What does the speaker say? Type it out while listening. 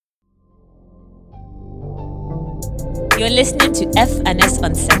You're listening to F&S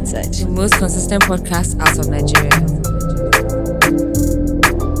Uncensored, the most consistent podcast out of Nigeria.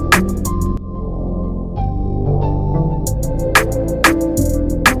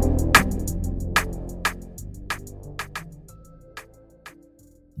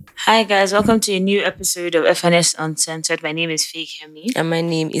 Hi guys, welcome to a new episode of FNS Uncensored. My name is Faye Kemi. And my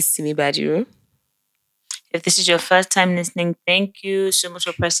name is Simi Badiru. If this is your first time listening, thank you so much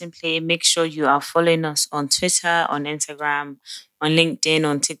for pressing play. Make sure you are following us on Twitter, on Instagram, on LinkedIn,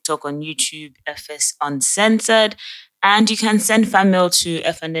 on TikTok, on YouTube, FS Uncensored. And you can send fan mail to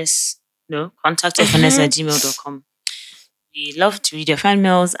contact fns@gmail.com. We love to read your fan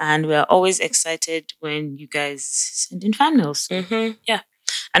mails and we're always excited when you guys send in fan mails. Yeah.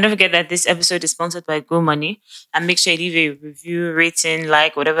 And don't forget that this episode is sponsored by Go Money. And make sure you leave a review, rating,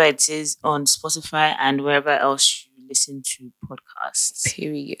 like, whatever it is on Spotify and wherever else you listen to podcasts.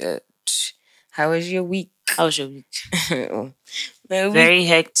 Period. How was your week? How was your week? My week. Very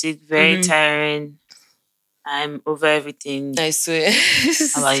hectic, very tiring. I'm over everything. I swear.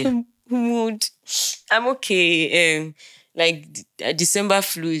 How about you? Mood. I'm okay. December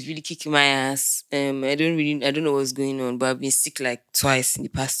flu is really kicking my ass. I don't know what's going on, but I've been sick like twice in the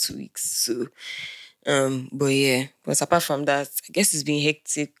past 2 weeks. So, but yeah. But apart from that, I guess it's been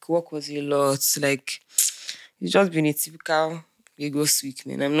hectic. Work was a lot. Like, it's just been a typical Lagos week,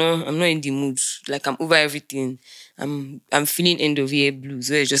 man. I'm not in the mood. Like, I'm over everything. I'm feeling end of year blues.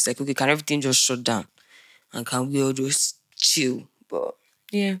 Where it's just like, okay, can everything just shut down? And can we all just chill? But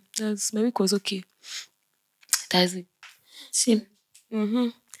yeah, my week was okay. That's it. Same.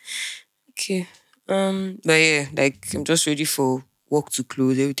 Okay. But yeah, like I'm just ready for work to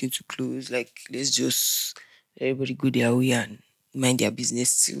close, everything to close. Like let's just let everybody go their way and mind their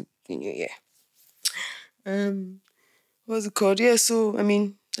business till the new year. What's it called? Yeah, so I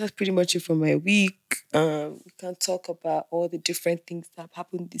mean that's pretty much it for my week. We can talk about all the different things that have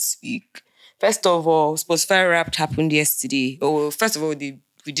happened this week. First of all, Spotify Wrapped happened yesterday. First of all, we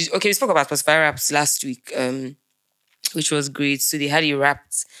spoke about Spotify Wrapped last week. Which was great. So they had a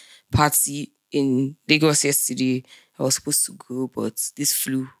wrapped party in Lagos yesterday. I was supposed to go, but this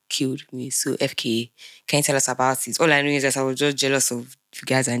flu killed me. So FK, can you tell us about it? All I know is that I was just jealous of you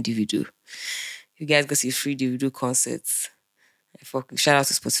guys and Davido. You guys got a free Davido concert. Shout out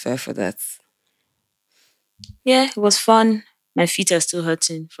to Spotify for that. Yeah, it was fun. My feet are still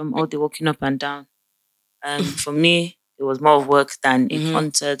hurting from all the walking up and down. For me, it was more work than a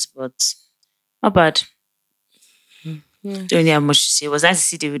concert, but not bad. Don't really have much to say. It was nice to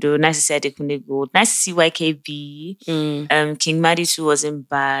see Davido, nice to see Adekunle Gold, nice to see YKB. King Madi too wasn't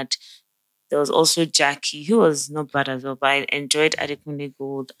bad. There was also Jackie, who was not bad as well, but I enjoyed Adekunle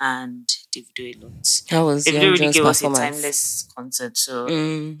Gold and Davido a lot. How was Davido Young really John's gave us a performance? timeless concert. So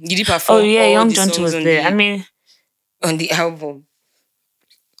Did he perform? Oh yeah, all Young the John songs was on there. on the album?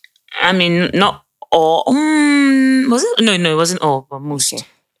 Not all. Was it? No, it wasn't all, but most. Okay.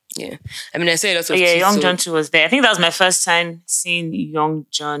 Yeah, I saw a lot of. Yeah, tweets, Young so- John too was there. I think that was my first time seeing Young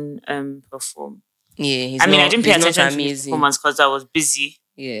John perform. Yeah, I didn't pay he's not attention to his amazing. performance because I was busy.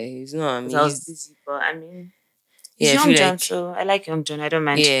 Yeah, he's not amazing. I was busy, but he's I Young feel John, like- so I like Young John. I don't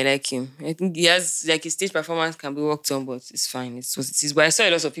mind. Yeah, I like him. I think he has like his stage performance can be worked on, but it's fine. It's what it is. But I saw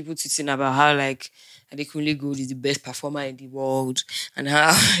a lot of people tweeting about how like Adekunle Gold is the best performer in the world and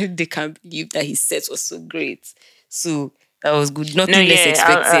how they can't believe that his set was so great. So that was good. Nothing less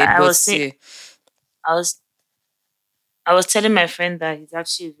expected. I but was saying, I was telling my friend that he's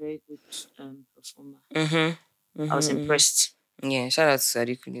actually a very good performer. I was impressed. yeah, shout out to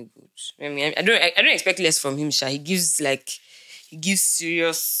Adekunle Gold. I don't expect less from him. He gives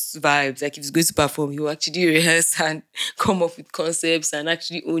serious vibes. Like if he's going to perform, he will actually rehearse and come up with concepts and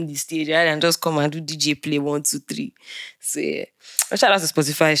actually own the stage rather than just come and do DJ play 1, 2, 3. So yeah. But shout out to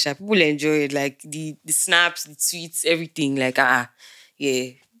Spotify. People enjoy it. Like the snaps, the tweets, everything. Like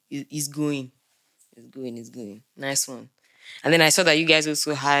yeah, it's going. It's going. Nice one. And then I saw that you guys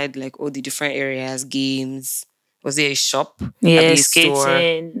also had like all the different areas, games. Was there a shop? Yeah, A store?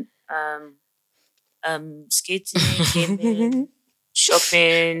 skating, gaming,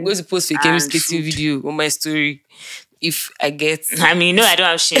 shopping. I'm going to post a Kemi and skating food. video on my story if I get I don't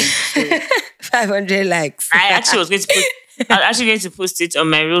have shame. So 500 likes. I actually was going to post it on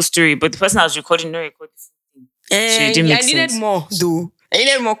my real story, but the person I was recording not recorded the thing. So it didn't make I needed sense. more, though. I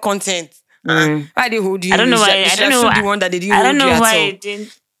needed more content. Why they hold you? I don't know why. They I should don't have know. showed the one that they didn't I don't hold you know at why all. it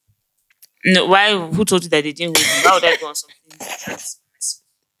didn't. No, why? Who told you that they didn't hold you? Why would I go on something?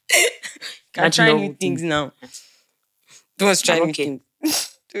 Can Imagine try not new holding. things now. Don't try I'm new okay.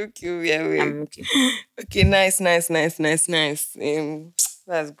 things. Thank you. Yeah, wait. I'm okay. Okay, nice.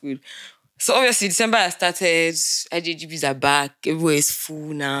 That's good. So obviously December has started. IJGBs are back. Everywhere is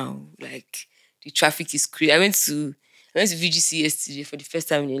full now. Like the traffic is crazy. I went to VGC yesterday for the first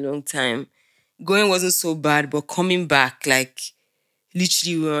time in a long time. Going wasn't so bad, but coming back, like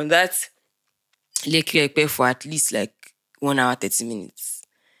literally we were on that Lekki Epe for at least like 1 hour, 30 minutes.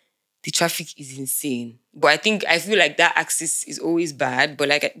 The traffic is insane. But I feel like that axis is always bad. But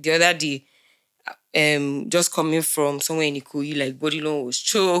like the other day, just coming from somewhere in Ikoyi, like Bodilon was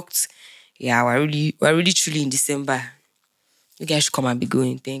choked. Yeah, we're really truly in December. You guys should come and be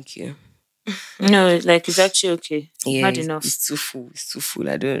going. Thank you. No, like it's actually okay. Yeah, Not enough. It's too full. It's too full.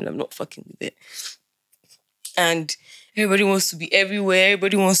 I'm not fucking with it. And everybody wants to be everywhere.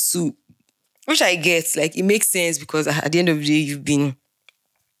 Everybody wants to, which I get. Like it makes sense because at the end of the day, you've been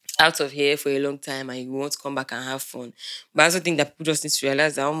out of here for a long time and you want to come back and have fun. But I also think that people just need to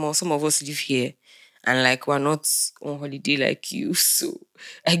realize that some of us live here and like we're not on holiday like you. So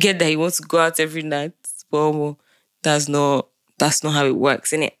I get that you want to go out every night, but that's not how it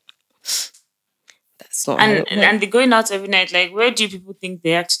works, innit? That's not how it works. And they're going out every night. Like, where do people think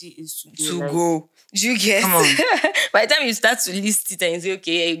they actually is to go? Go. Do you get? Come on. By the time you start to list it and you say,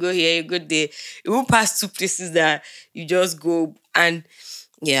 okay, you go here, you go there, it won't pass 2 places that you just go. And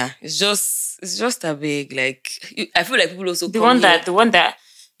yeah, it's just a big, like, I feel like people also the one that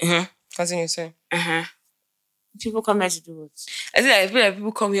Continue, sorry. People come here to do what? I feel like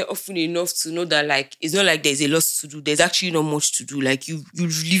people come here often enough to know that like it's not like there's a lot to do. There's actually not much to do. Like you've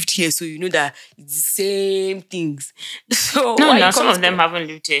lived here, so you know that it's the same things. So no, some of them haven't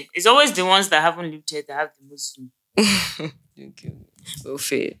lived here. It's always the ones that haven't lived here that have the most to do. Okay. Well,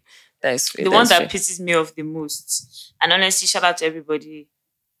 fair. That is fair. The one that pisses me off the most. And honestly, shout out to everybody.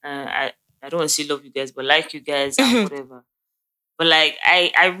 I don't want to say love you guys, but like you guys and whatever. But like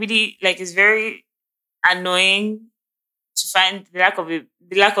I really like it's very annoying to find the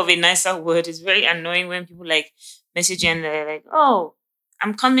lack of a nicer word. It's very annoying when people like message you and they're like, "Oh,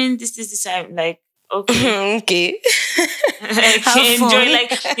 I'm coming this time." Like, okay, okay, like, enjoy. Like,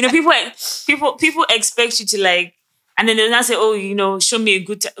 people expect you to like, and then they'll not say, "Oh, show me a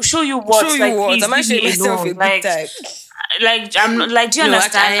good time." Show you what? Show you like, what? please Am I showing leave me myself alone. a good time? Like I'm not like. Do you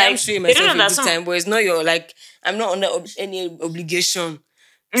understand? I am like showing they don't myself know a that good time, but it's not your like. I'm not under any obligation.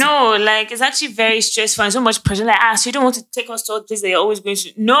 No, like it's actually very stressful and so much pressure. Like, so you don't want to take us to all places that you're always going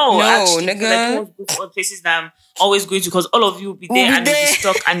to? No, actually, nigga. I don't want to go to all places that I'm always going to because all of you will be there and you'll be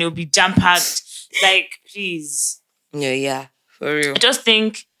stuck and you'll be jam packed. Like, please. Yeah, for real. I just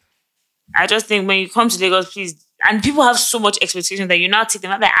think when you come to Lagos, please. And people have so much expectation that you now take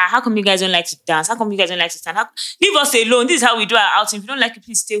them like, how come you guys don't like to dance? How come you guys don't like to stand? Leave us alone. This is how we do our outing. If you don't like it,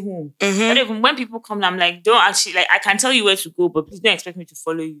 please stay home. But even when people come, I'm like, don't actually like. I can tell you where to go, but please don't expect me to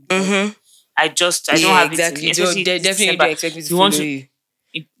follow you. I don't have exactly. it. They definitely don't expect me to follow you.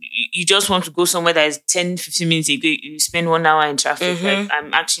 You just want to go somewhere that is 10, 15 minutes ago. You spend 1 hour in traffic. Like,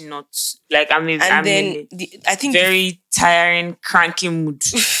 I'm actually not like I'm in I think very tiring, cranky mood.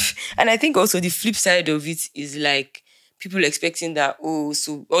 And I think also the flip side of it is like people expecting that,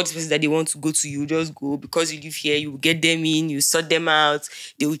 so all the places that they want to go to, you just go because you live here, you get them in, you sort them out,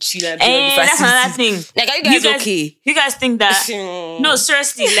 they will chill and that's another thing. Like, are you guys okay? You guys think that no,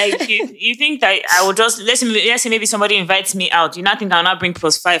 seriously, like you think that I will just let's say maybe somebody invites me out. You not think I'll not bring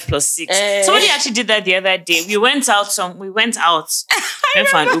 +5, +6. Somebody actually did that the other day. We went out went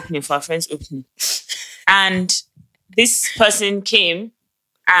for an opening, for our friend's opening. And this person came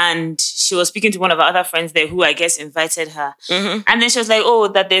and she was speaking to one of our other friends there who I guess invited her. And then she was like,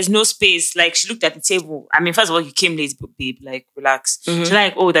 that there's no space. Like she looked at the table. I mean, first of all, you came late, babe, like relax. She's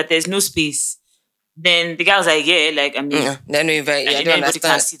like, that there's no space. Then the guy was like, yeah, like, I mean, they're not invited. I don't everybody understand.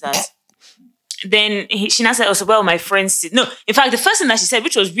 can't see that. Then she now said, my friends sit. No, in fact, the first thing that she said,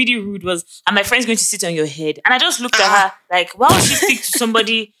 which was really rude, was, "Are my friends going to sit on your head?" And I just looked at her like, why would she speak to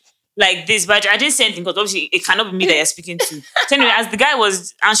somebody like this? But I didn't say anything because obviously it cannot be me that you're speaking to. So anyway, as the guy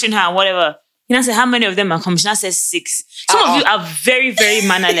was answering her and whatever, he now said, "How many of them are coming?" She now says 6. Some of you are very, very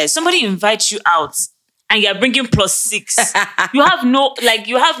mannerless. Somebody invites you out and you're bringing +6. You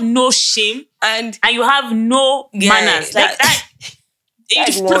have no shame and you have no manners. Like that.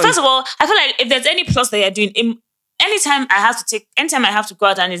 First of all, I feel like if there's any plus that you're doing, anytime I have to go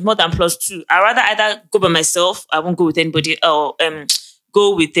out and it's more than +2, I'd rather either go by myself, I won't go with anybody, or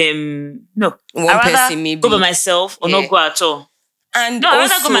go with one person maybe. Go by myself or not go at all. And I'd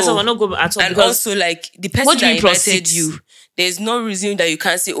rather go myself or not go at all. And also, like, the person that invited you, there's no reason that you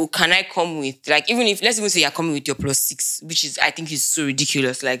can't say, can I come with? Like, let's even say you're coming with your +6, which is, I think is so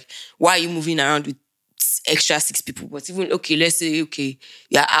ridiculous. Like, why are you moving around with extra 6 people? But even, let's say,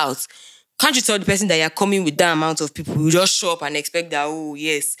 you're out. can't you tell the person that you're coming with that amount of people? You just show up and expect that, oh,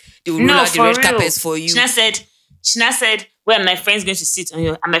 yes, they will roll No, out the for red real. carpets for you. Shina said, where are my friends going to sit on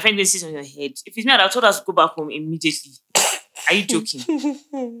your and my friend going to sit on your head? If it's me, I'd have told us to go back home immediately. Are you joking?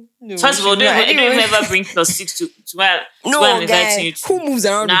 No, First of all, no, I don't didn't even even- ever bring +6 to where No, I'm guy, inviting you to. who moves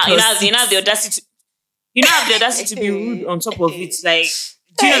around Now, with you plus know, have the six? audacity to be rude on top of it. Like,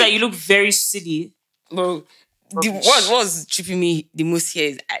 do you know that you look very silly? Bro, the Rubbish. what was tripping me the most here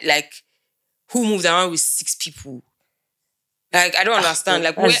is like who moves around with 6 people? Like I don't understand.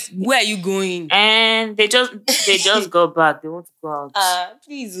 Like where are you going? And they just got back. They want to go out.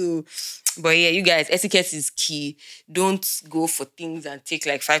 Please. Oh. But yeah, you guys, etiquette is key. Don't go for things and take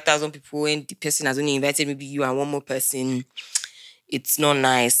like 5,000 people when the person has only invited maybe you and one more person. It's not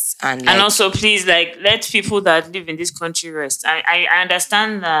nice. And like, Also, please, like, let people that live in this country rest. I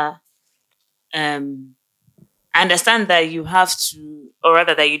understand that. I understand that you have to, or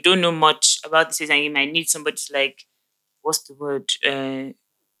rather, that you don't know much about this, and you might need somebody to, like, what's the word?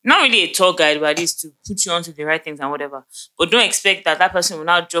 Not really a tour guide, but at least to put you onto the right things and whatever. But don't expect that person will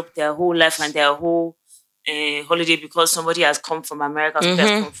now drop their whole life and their whole holiday because somebody has come from America, somebody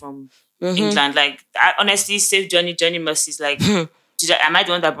has come from England. Like, honestly, safe journey mercies. Like, am I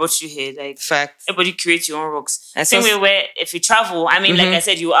the one that brought you here? Like, fact. everybody create your own rocks. I Same saw- way where if you travel, I mean, like I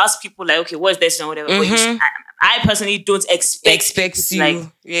said, you ask people like, okay, what's this and whatever. But I personally don't expect Expect people to, you.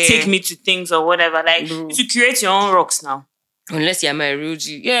 like, Yeah. take me to things or whatever. Like, you should create your own rocks now. Unless you're my real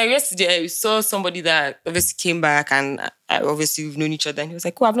G. Yeah, yesterday I saw somebody that obviously came back and obviously we've known each other. And he was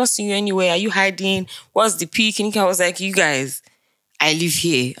like, oh, I've not seen you anywhere. Are you hiding? What's the peak? And I was like, you guys, I live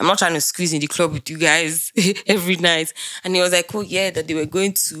here. I'm not trying to squeeze in the club with you guys every night. And he was like, oh, yeah, that they were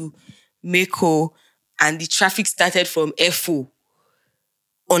going to Mako and the traffic started from FO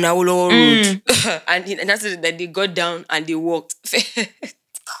on Awolowo Road. and that's it, that they got down and they walked.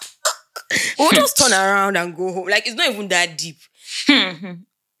 We'll just turn around and go home. Like, it's not even that deep.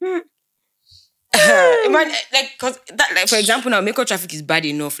 Imagine, like, cause that, like, for example, now Mako traffic is bad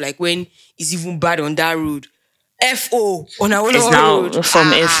enough. Like when it's even bad on that road, FO on Awolowo It's now Road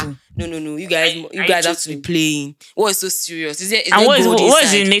from FO. No. You guys Are have to be joking? playing. What is so serious? Is there And what gold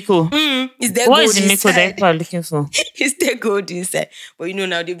is in inside? Mako? Is there What gold is in Mako that inside? people are looking for? Is there gold inside? But you know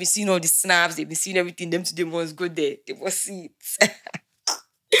now they've been seeing all the snaps. They've been seeing everything. Them today must go there. They must see it.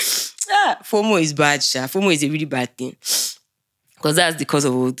 FOMO is bad, Sha. FOMO is a really bad thing. Because that's the cause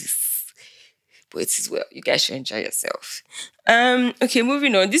of all this. But it is well. You guys should enjoy yourself. Okay,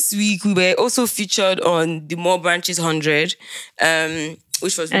 moving on. This week we were also featured on the More Branches 100,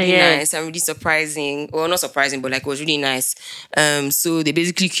 which was really nice and really surprising. Well, not surprising, but like it was really nice. So they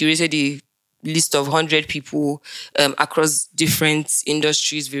basically curated a list of 100 people across different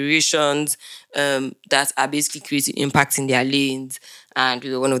industries, variations that are basically creating impact in their lanes. And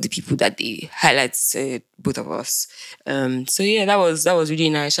we were one of the people that they highlighted, both of us. So yeah, that was really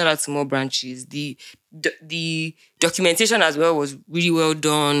nice. Shout out to More Branches. The documentation as well was really well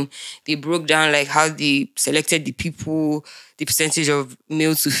done. They broke down like how they selected the people, the percentage of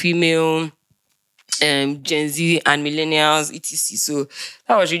male to female, Gen Z and millennials, etc. So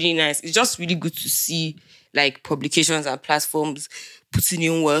that was really nice. It's just really good to see like publications and platforms putting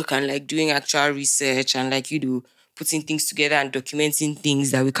in work and like doing actual research and like, putting things together and documenting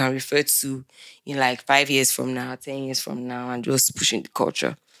things that we can refer to in like 5 years from now, 10 years from now, and just pushing the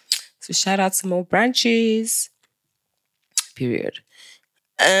culture. So shout out to More Branches. Period.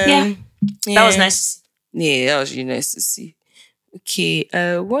 That was nice to see. Yeah, that was really nice to see. Okay,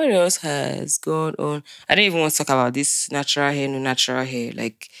 what else has gone on? I don't even want to talk about this natural hair, no natural hair.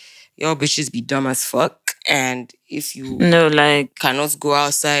 Like, your bitches be dumb as fuck. And if you No, like, cannot go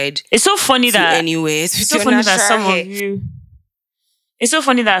outside it's so funny to that anywhere, it's so funny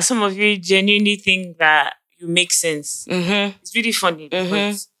that some of you genuinely think that you make sense. It's really funny.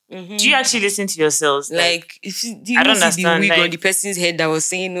 Because do you actually listen to yourselves? Like, if you, do you I don't see the understand, wig on like- the person's head that was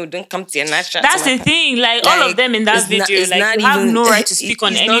saying, no, don't come to your natural. That's the thing. Like, all of them in that video, it's like, not you have even- no right to speak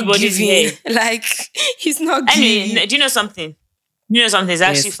on he's not anybody's giving- hair. Like, he's not Anyway, giving. do you know something? It's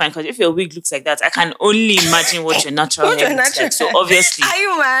actually Yes. fine because if your wig looks like that, I can only imagine what your natural What hair your looks natural like. So hair- obviously, Are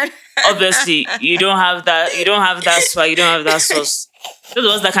you man? obviously, you don't have that. You don't have that swag. You don't have that sauce. Those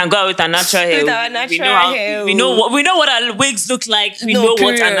of us that can go out with our natural hair, With our we natural know how, hair, we know what our wigs look like. We No, know what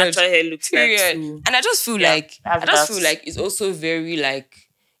our period. natural hair looks Period. like. Too. And I just feel Yeah, like that's- it's also very like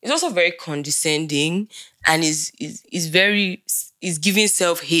it's also very condescending and is giving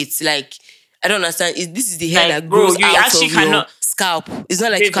self-hate. Like, I don't understand. This is the hair Like, that bro, grows you out actually of your cannot- scalp. It's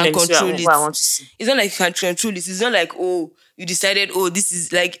not like you Babe, can let me see control what I it. want to see. It's not like you can control it. It's not like, oh, you decided, oh, this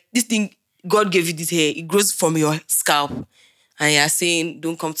is like this thing, God gave you this hair. It grows from your scalp. and you're saying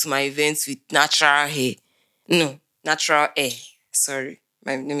don't come to my events with natural hair. No, natural hair. Sorry.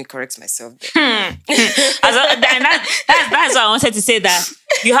 Let me correct myself there. That's why I wanted to say that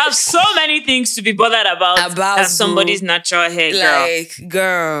you have so many things to be bothered about as somebody's natural hair, girl. Like,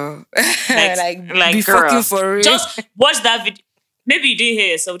 girl. Like be girl. fucking for real. Just watch that video. Maybe you didn't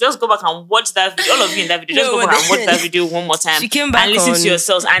hear yourself. Just go back and watch that video. All of you in that video, just go back and watch that video one more time. She came back and listen to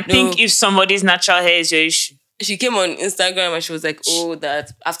yourselves and think if somebody's natural hair is your issue. She came on Instagram and she was like, oh,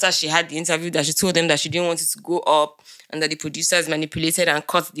 that after she had the interview that she told them that she didn't want it to go up and that the producers manipulated and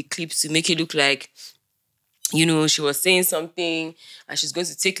cut the clips to make it look like, she was saying something and she's going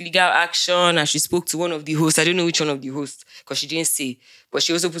to take legal action and she spoke to one of the hosts. I don't know which one of the hosts because she didn't say. But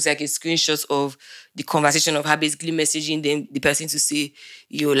she also put like a screenshot of the conversation of her basically messaging them, the person to say,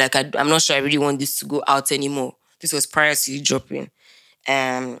 I'm not sure I really want this to go out anymore. This was prior to you dropping.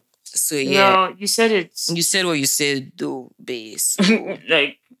 So yeah. No, you said it. You said what you said though, base.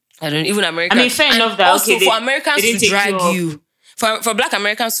 Like, I don't even Americans. I mean, fair enough that also okay, for Americans they to drag you, for Black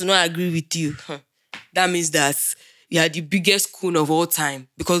Americans to not agree with you, that means that you are the biggest coon of all time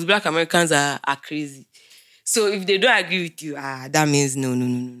because Black Americans are crazy. So if they don't agree with you, that means no.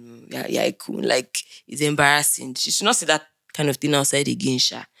 You're a coon. Like, it's embarrassing. She should not say that kind of thing outside again,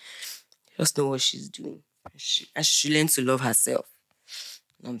 Sha. Just know what she's doing. And she should learn to love herself.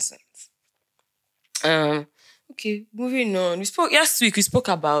 Nonsense. Okay, moving on. Last week we spoke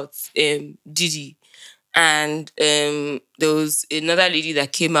about Diddy, and there was another lady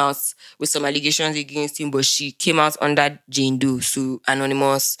that came out with some allegations against him, but she came out under Jane Doe, so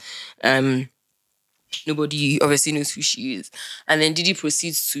anonymous. Nobody obviously knows who she is. And then Diddy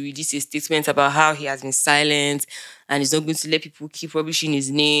proceeds to release a statement about how he has been silent and he's not going to let people keep rubbishing his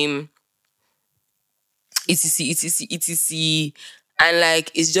name. etc. And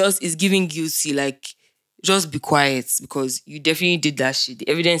like it's giving guilty, like just be quiet because you definitely did that shit. The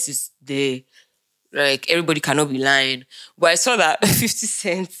evidence is there. Like everybody cannot be lying. But I saw that 50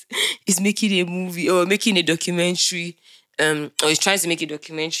 Cent is making a movie or making a documentary, or he's trying to make a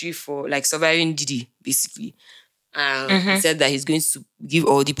documentary for like surviving Diddy, basically. He said that he's going to give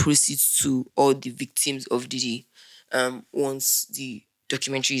all the proceeds to all the victims of Diddy once the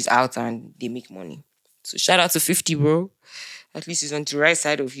documentary is out and they make money. So shout out to 50, bro. At least he's on the right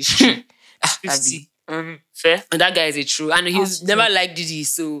side of history. 50. Fair. And that guy is a true. And he's never liked Diddy,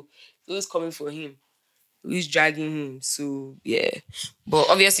 so who's coming for him? Who's dragging him? So, yeah. But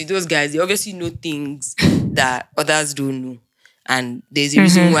obviously, those guys, they obviously know things that others don't know. And there's a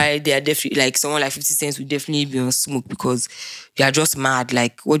reason why they are definitely, like, someone like 50 Cent would definitely be on smoke because you are just mad.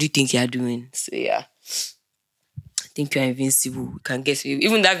 Like, what do you think you're doing? So, yeah. I think you're invincible. You can guess.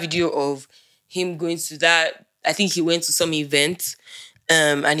 Even that video of him going to that, I think he went to some event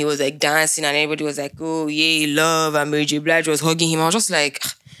and he was like dancing and everybody was like, oh, yay, love. And Mary J. Blige was hugging him. I was just like,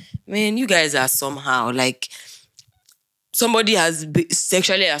 man, you guys are somehow like somebody has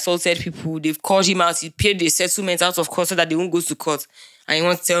sexually assaulted people. They've called him out. He paid the settlement out of court so that they won't go to court. And he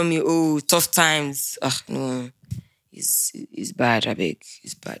wants to tell me, oh, tough times. No. It's bad, I beg.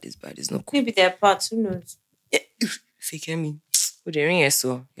 It's bad. It's not cool. Maybe they're parts. Who knows? Yeah. Fake me. Oh, they're ring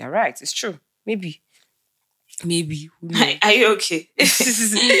so. You're right. It's true. Maybe. Are you okay?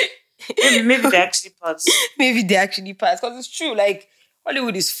 Maybe they're actually parts. Maybe they're actually parts. Because it's true. Like,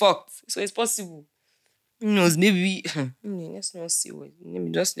 Hollywood is fucked. So it's possible. Who knows? Maybe. Let's not say what. Let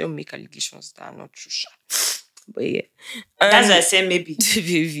me just don't make allegations that are not true. But yeah. That's why I say maybe.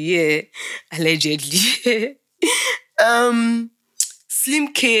 Maybe, yeah. Allegedly.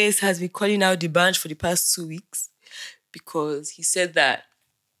 Slim Case has been calling out the band for the past 2 weeks because he said that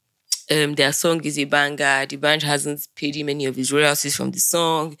their song is a banger. The band hasn't paid him any of his royalties from the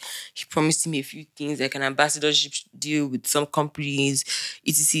song. He promised him a few things like an ambassadorship deal with some companies,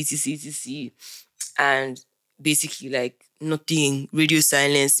 etc. And basically like nothing, radio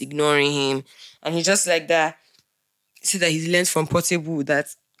silence, ignoring him. And he just like that. He said that he's learned from Portable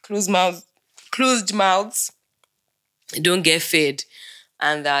that closed mouths don't get fed.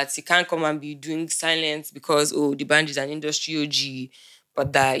 And that he can't come and be doing silence because, the band is an industry OG.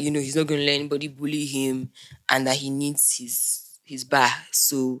 But that, he's not going to let anybody bully him and that he needs his bar.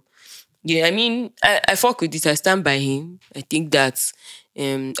 So, yeah, I mean, I fuck with it. I stand by him. I think that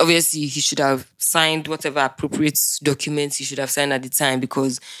obviously he should have signed whatever appropriate documents he should have signed at the time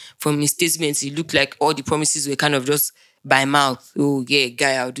because from his statements, it looked like all the promises were kind of just by mouth. Oh, yeah,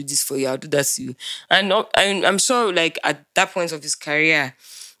 guy, I'll do this for you. I'll do that to you. And I'm sure, like, at that point of his career,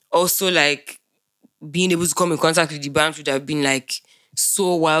 also, like, being able to come in contact with the band would have been, like,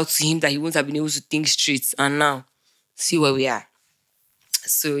 so wild to him that he wouldn't have been able to think straight. And now, see where we are.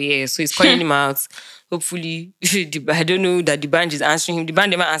 So yeah, so he's calling him out. Hopefully, I don't know that the band is answering him. The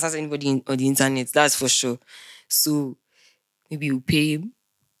band never answers anybody on the internet. That's for sure. So maybe you pay him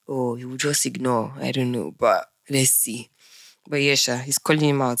or he will just ignore. I don't know, but let's see. But yeah, sure, he's calling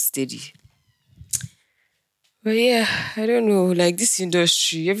him out steady. But yeah, I don't know. Like this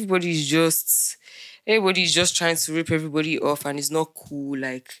industry, everybody's just trying to rip everybody off, and it's not cool.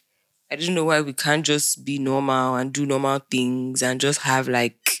 Like I don't know why we can't just be normal and do normal things and just have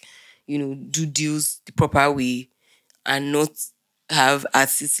like, do deals the proper way and not have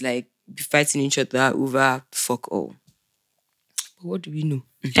artists like be fighting each other over fuck all. But what do we know?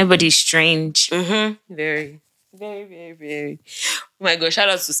 Everybody's strange. Very, very, very, very. Oh my god! Shout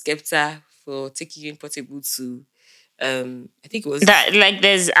out to Skepta for taking in Portable to. I think it was That like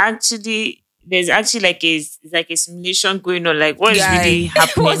there's actually like a simulation going on. Like what is really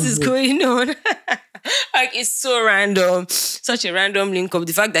happening? what is here? going on? Like it's so random, such a random link up.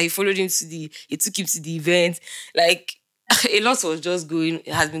 The fact that he followed him he took him to the event, like a lot was just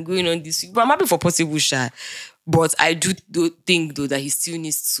has been going on this week. But I'm happy for Portable Sha. But I do think though that they still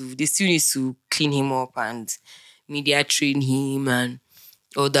need to clean him up and media train him and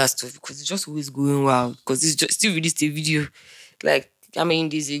all that stuff because it's just always going wild. Because it's just still released a video like how many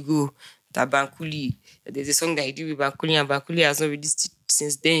days ago that Bankuli, there's a song that he did with Bankuli and Bankuli has not released it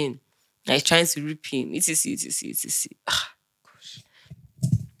since then. Like trying to rip him. Etc. Gosh.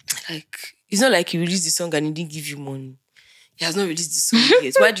 Like it's not like he released the song and he didn't give you money. He has not released the song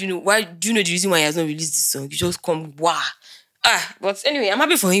yet. Why do you know the reason why he has not released the song? You just come, wow. But anyway, I'm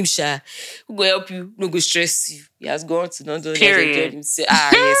happy for him, Sha. Who go help you, no go stress you. He has gone to London, he has enjoyed himself.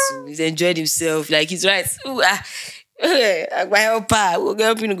 Yes, he's enjoyed himself. Like he's right. My helper, who go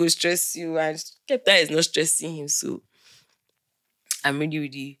help you, no go stress you. And Skepta is not stressing him. So I'm really,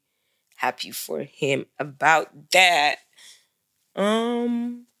 really happy for him about that.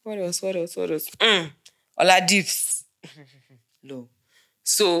 What else? Oladips. No.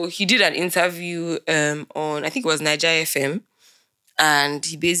 So he did an interview on, I think it was Niger FM. And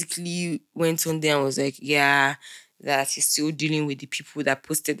he basically went on there and was like, yeah, that he's still dealing with the people that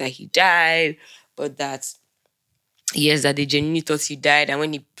posted that he died, but that, yes, that they genuinely thought he died. And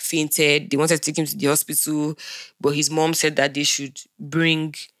when he fainted, they wanted to take him to the hospital, but his mom said that they should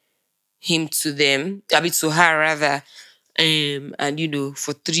bring him to them, to her rather. And,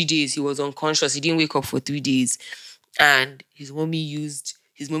 for 3 days, he was unconscious. He didn't wake up for 3 days. And his mommy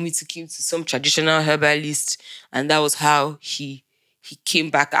took him to some traditional herbalist. And that was how he came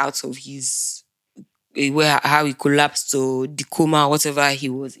back out of how he collapsed or the coma, whatever he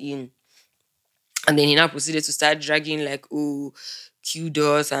was in. And then he now proceeded to start dragging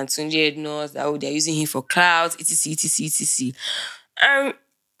Q-Dot and Tunji Ednos, that they're using him for clouds, etc.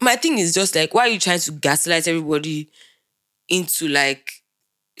 My thing is just like, why are you trying to gaslight everybody into like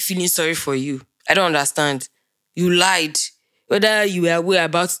feeling sorry for you? I don't understand. You lied. Whether you were aware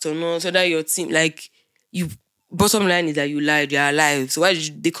about it or not, whether your team, like, you, bottom line is that you lied, you are alive. So why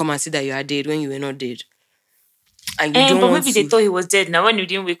did they come and say that you are dead when you were not dead? And you don't But want maybe to. they thought he was dead now when you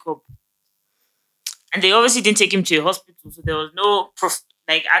didn't wake up. And they obviously didn't take him to a hospital, so there was no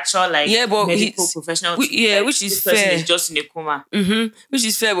actual medical professional. Which is this person fair. is just in a coma. Which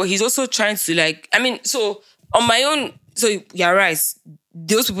is fair, but he's also trying to so on my own, so you're right.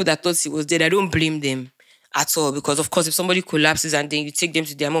 Those people that thought he was dead, I don't blame them at all, because of course if somebody collapses and then you take them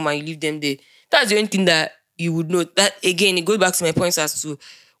to their mom and you leave them there, that's the only thing that you would know. That again, it goes back to my points as to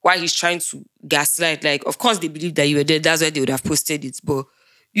why he's trying to gaslight. Like, of course they believe that you were dead, that's why they would have posted it. But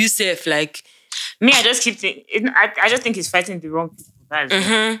you self, like, me, I just keep thinking. I just think he's fighting the wrong people. That's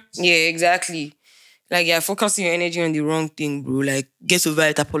it. Yeah, exactly. Like, you're focusing your energy on the wrong thing, bro. Like, get over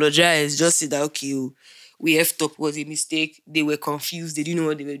it, apologize, just say that, okay, we effed up, was a mistake, they were confused, they didn't know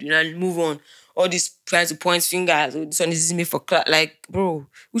what they were doing, and move on. All this trying to point fingers, this one is me for clout. Like, bro,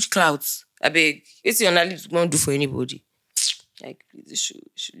 which clouds? I beg. It's your analysis won't do for anybody. Like, please, you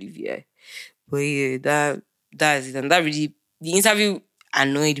should leave here. But yeah, that's it. And that really, the interview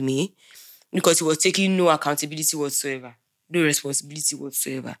annoyed me because he was taking no accountability whatsoever, no responsibility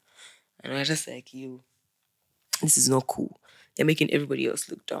whatsoever. And I was just like, this is not cool. They're making everybody else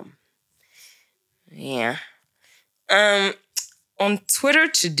look dumb. Yeah. On Twitter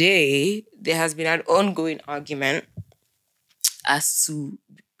today, there has been an ongoing argument as to,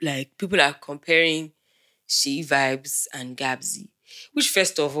 like, people are comparing Sheyi Vibes and Gabzy, which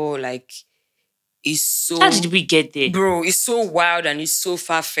first of all, like, is so... How did we get there? Bro, it's so wild and it's so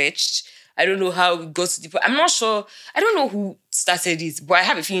far-fetched. I don't know how we got to the point. I'm not sure. I don't know who started it, but I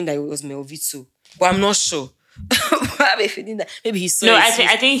have a feeling that it was Melvito. But I'm not sure. I have a feeling that maybe he saw it.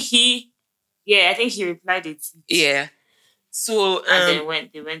 I think he replied it. Yeah. So And then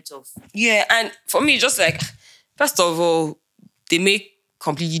they went off. yeah, and for me, just like first of all, they make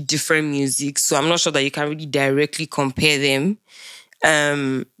completely different music, so I'm not sure that you can really directly compare them.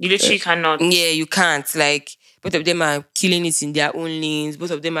 You literally cannot. Yeah, you can't. Like both of them are killing it in their own lanes.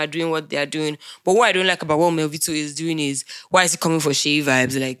 Both of them are doing what they are doing. But what I don't like about what Melvito is doing is why is he coming for Shay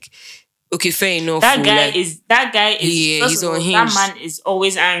vibes? Like, okay, fair enough. That guy like, is yeah, first he's of all, unhinged. that man is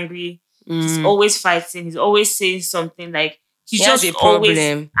always angry. He's always fighting. He's always saying something like he's He has just a always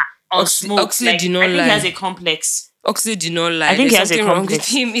problem. on Oxley, smoke. Oxley Like, did not I think lie. he has a complex. Oxley did not lie. I think There's he has a something wrong with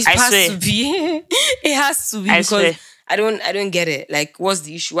complex. him. It I has swear. to be. It has to be I because swear. I don't get it. Like, what's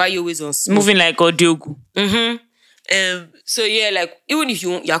the issue? Why are you always on smoke? Moving like Odiogu. So yeah, like even if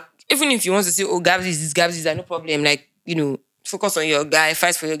you want to say, oh, Gabs is no problem. Like, focus on your guy,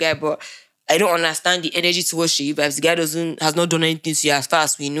 fight for your guy. But I don't understand the energy towards Shay vibes. The guy has not done anything to you as far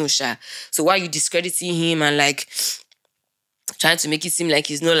as we know, Sha. So why are you discrediting him and like trying to make it seem like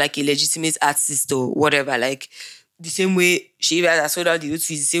he's not like a legitimate artist or whatever? Like the same way Shay vibes has sold out the O2 is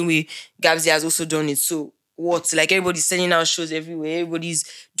the same way Gabs has also done it. So what? Like everybody's sending out shows everywhere. Everybody's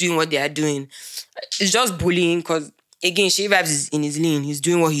doing what they are doing. It's just bullying because again, Shay Vibes is in his lane. He's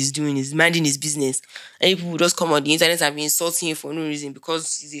doing what he's doing. He's minding his business. And people will just come on the internet and be insulting him for no reason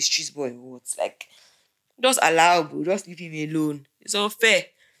because he's a street boy. What? Like, just allow, bro. Just leave him alone. It's unfair.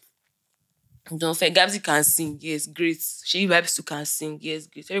 It's unfair. Gabsy can sing. Yes, great. Shay Vibes too can sing. Yes,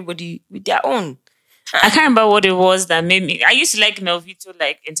 great. Everybody with their own. I can't remember what it was that made me. I used to like Melvito,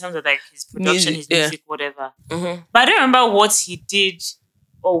 like in terms of like his production, his music, whatever. But I don't remember what he did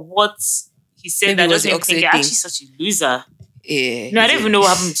or what he said Maybe that it was just made me the think you're Oxlade actually thing. such a loser. Yeah. No, I don't even know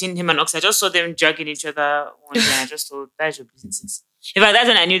what happened between him and Ox. I just saw them dragging each other one day and I just thought, that is your business. In fact, that's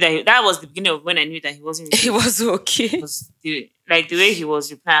when I knew that that was the beginning of when I knew that he wasn't He was okay. the way he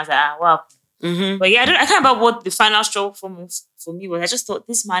was replying. I was like, wow. But yeah, I can't remember what the final straw for me was. I just thought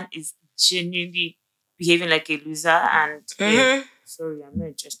this man is genuinely behaving like a loser and sorry, I'm not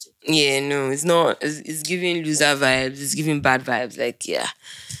interested. Yeah, no, it's not. It's giving loser vibes. It's giving bad vibes. Like, yeah.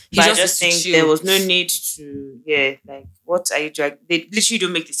 But I just think there was no need to, like, what are you dragging? They literally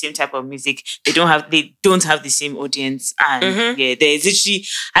don't make the same type of music. They don't have the same audience. And there's literally,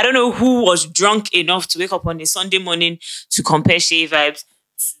 I don't know who was drunk enough to wake up on a Sunday morning to compare Shay Vibes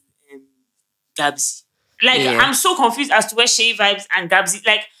to Gabsy. Like, I'm so confused as to where Shay Vibes and Gabsy,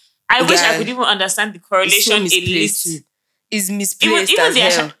 like, I wish I could even understand the correlation a little. It's misplaced even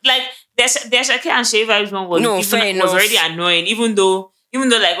as hell. like, their Shake and Shay Vibes one was already annoying, even though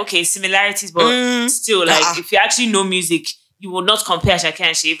like, okay, similarities, but still, like, if you actually know music, you will not compare Shake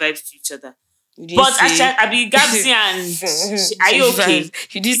and Shay Vibes to each other. But actually, Gabsy and are you okay?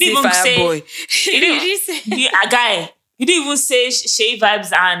 You didn't say Fireboy. You didn't even say Shay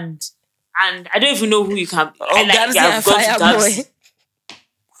Vibes and I don't even know who you can. Gabsy and Fireboy.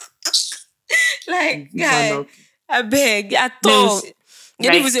 Like, guy, I beg, I thought. You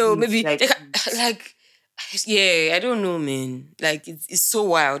didn't even say, oh, maybe like, yeah, I don't know, man. Like, it's so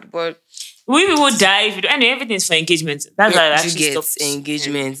wild, but we people die if you do. Anyway, everything's for engagement. That's why I actually stopped.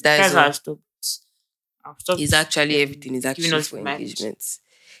 Engagement. That's why I stopped. It's actually everything is actually for engagement.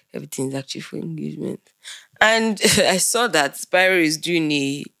 Everything is actually for engagement. And I saw that Spyro is doing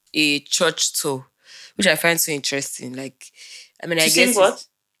a church tour, which I find so interesting. Like, I mean, I guess what?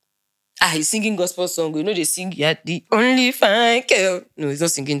 He's singing gospel song. You know they sing, "You're the only fine girl." No, he's not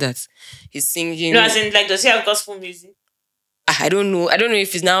singing that. He's singing. No, as in, like, does he have gospel music? I don't know. I don't know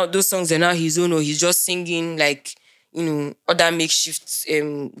if it's now those songs are now his own or he's just singing like other makeshift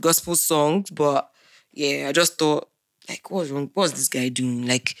gospel songs. But yeah, I just thought like, what's wrong? What's this guy doing?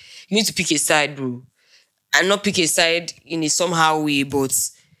 Like, you need to pick a side, bro, and not pick a side in a somehow way. But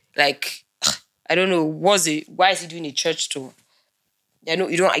like, I don't know. Why is he doing a church tour? I know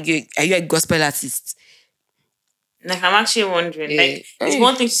you don't. Are you a gospel artist? Like, I'm actually wondering. Like, it's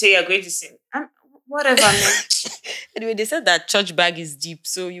one thing to say you're going to sing. Whatever, man. Anyway, they said that church bag is deep,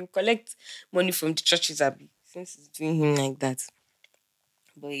 so you collect money from the churches, Abby, since he's doing him like that.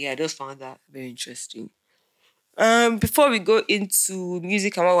 But yeah, I just found that very interesting. Before we go into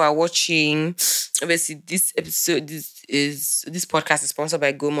music and what we're watching, obviously this podcast is sponsored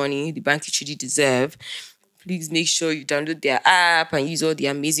by Go Money, the bank you truly deserve. Please make sure you download their app and use all the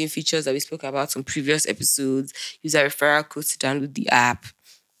amazing features that we spoke about on previous episodes. Use our referral code to download the app.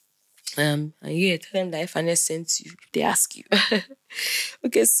 And yeah, tell them that FNS sent you if they ask you.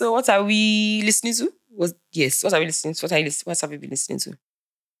 Okay, so what are we listening to? What are we listening to? What have you been listening to?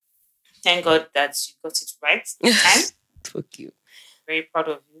 Thank God that you got it right this time. Fuck you. Very proud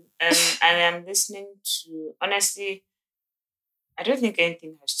of you. I am listening to, honestly, I don't think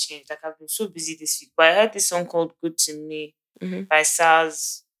anything has changed. Like, I've been so busy this week, but I heard this song called Good to Me by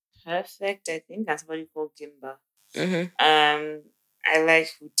SARS. Perfect, I think, and somebody called Kimba. I like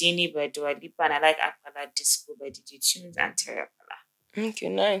Houdini by Dua Lipa, and I like Akala Disco by DJ Tunes and Terrapala. Okay,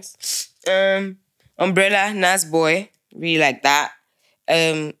 nice. Umbrella, Nas Boy, really like that.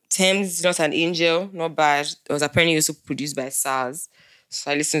 Thames, Not an Angel, not bad. It was apparently also produced by SARS.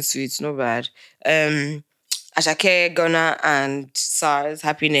 So I listened to it, not bad. Ashake, Ghana, and SARS,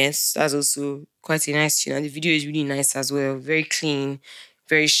 Happiness. That's also quite a nice tune. And the video is really nice as well. Very clean,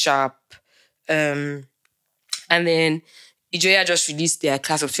 very sharp. And then Ijoya just released their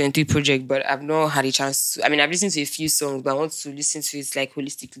Class of 23 project, but I've not had a chance to. I mean, I've listened to a few songs, but I want to listen to it like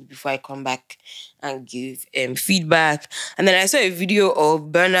holistically before I come back and give feedback. And then I saw a video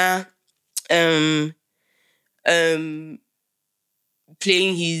of Burna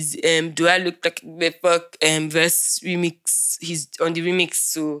playing his Do I Look Like the Fuck verse remix. He's on the remix,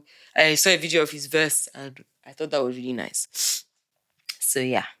 so I saw a video of his verse and I thought that was really nice. So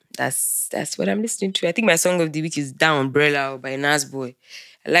yeah, that's what I'm listening to. I think my song of the week is Down Umbrella by Nas Boy.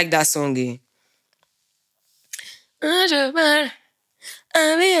 I like that song. I'm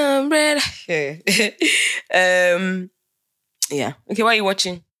the umbrella. Yeah. Okay, what are you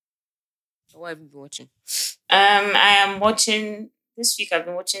watching? What have you been watching? I am watching this week. I've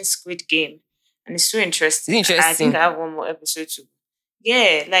been watching Squid Game, and it's so interesting. It's interesting. I think I have one more episode to.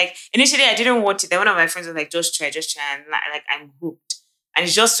 Yeah, like initially I didn't watch it. Then one of my friends was like, "Just try," and like I'm hooked. And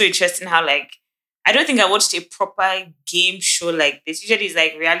it's just so interesting how like I don't think I watched a proper game show like this. Usually it's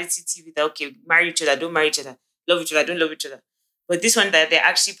like reality TV that okay, marry each other, don't marry each other, love each other, don't love each other. But this one that they're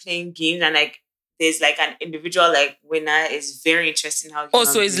actually playing games and like there's like an individual like winner is very interesting how. Oh,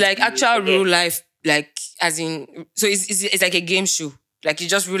 so it's like actual real life, like as in, so it's like a game show. Like it's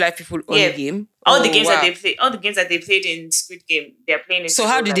just real life people on the game. All the games that they play, all the games that they played in Squid Game, they're playing. So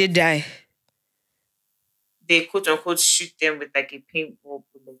how did they die? They quote unquote shoot them with like a paintball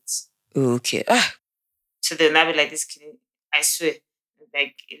bullet. Okay. So they'll now be like this kid, I swear,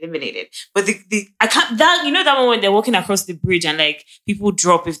 like eliminated. But the I can't that you know that one when they're walking across the bridge and like people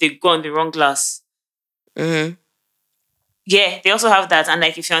drop if they go on the wrong glass. Mm-hmm. Yeah, they also have that, and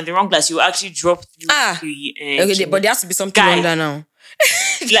like if you're on the wrong glass, you actually drop through okay, but there has to be something under now.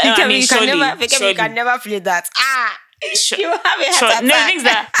 You can never play that. You have a heart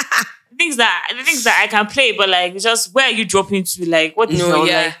attack. The things that I can play, but like it's just where are you dropping to? Like what the hell?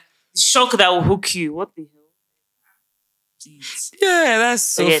 Like the shock that will hook you. What the hell? Jeez. Yeah, that's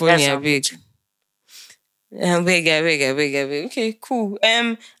so funny. I big. Okay, cool.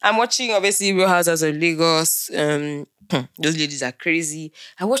 I'm watching obviously Real Housewives of Lagos. Those ladies are crazy.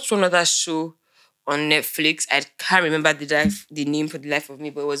 I watched one other show on Netflix. I can't remember the name for the life of me,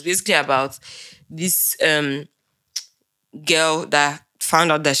 but it was basically about this girl that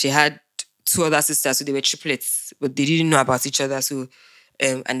found out that she had two other sisters, so they were triplets, but they didn't know about each other. So,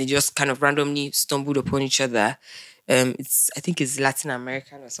 and they just kind of randomly stumbled upon each other. I think it's Latin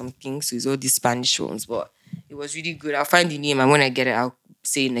American or something. So it's all these Spanish ones, but it was really good. I'll find the name, and when I get it, I'll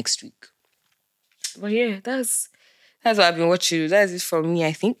say it next week. But yeah, that's what I've been watching. That's it from me,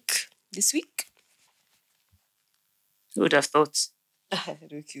 I think, this week. Who would have thought?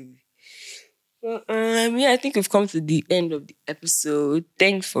 Don't kill me. Well, I think we've come to the end of the episode.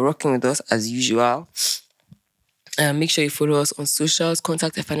 Thanks for rocking with us as usual. Make sure you follow us on socials.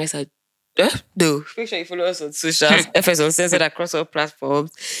 Contact FNS at Make sure you follow us on socials. FS Uncensored across all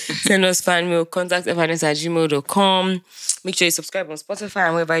platforms. Send us fan mail. Contact FNS@gmail.com. Make sure you subscribe on Spotify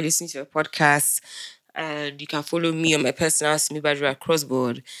and wherever you listen to your podcast. And you can follow me on my personal Simi Badra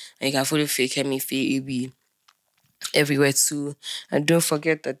Crossboard. And you can follow Fake Hemi AB everywhere too. And don't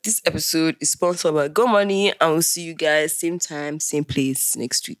forget that this episode is sponsored by Go Money, and we'll see you guys same time, same place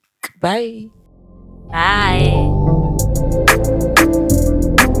next week. Bye. Bye.